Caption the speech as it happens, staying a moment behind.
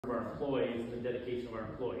of our employees and the dedication of our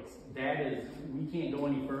employees. That is, we can't go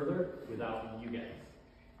any further without you guys.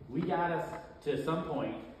 We got us to some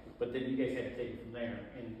point, but then you guys had to take it from there,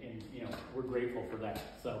 and you know, we're grateful for that.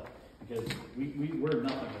 So, because we're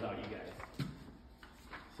nothing without you guys.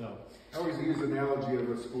 So, I always use the analogy of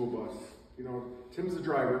a school bus. You know, Tim's the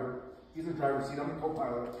driver, he's in the driver's seat, I'm the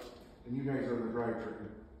co-pilot, and you guys are the drivetrain.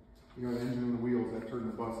 You know, the engine and the wheels that turn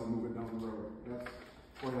the bus and move it down the road.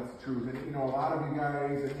 That's the truth. And you know, a lot of you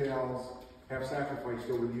guys and gals have sacrificed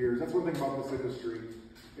over the years. That's one thing about this industry.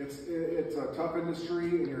 It's a tough industry,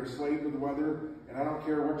 and you're a slave to the weather. And I don't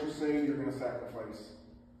care what you say, you're going to sacrifice.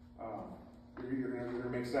 You're going to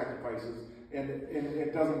make sacrifices, and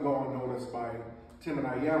it doesn't go unnoticed by Tim and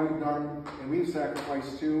I. Yeah, we've done, and we've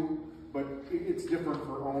sacrificed too. But it's different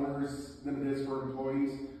for owners than it is for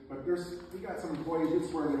employees. But we got some employees who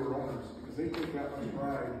swear they were owners because they take that much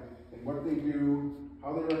pride in what they do,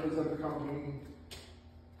 how they represent the company.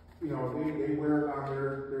 You know, they wear it on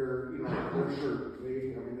their shirt.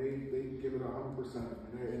 They give it 100%,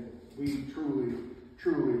 and we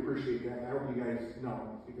truly appreciate that. And I hope you guys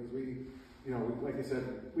know, because like I said,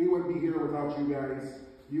 we wouldn't be here without you guys.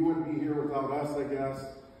 You wouldn't be here without us, I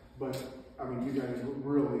guess. But I mean, you guys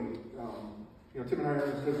really, Tim and I are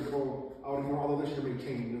in physical outing, although this year may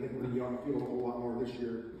change. I think we're going to be on the field a whole lot more this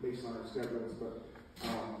year based on our schedules. But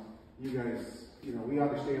you guys, we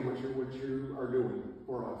understand what you are doing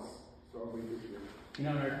for us, so we appreciate it. In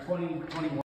our 2021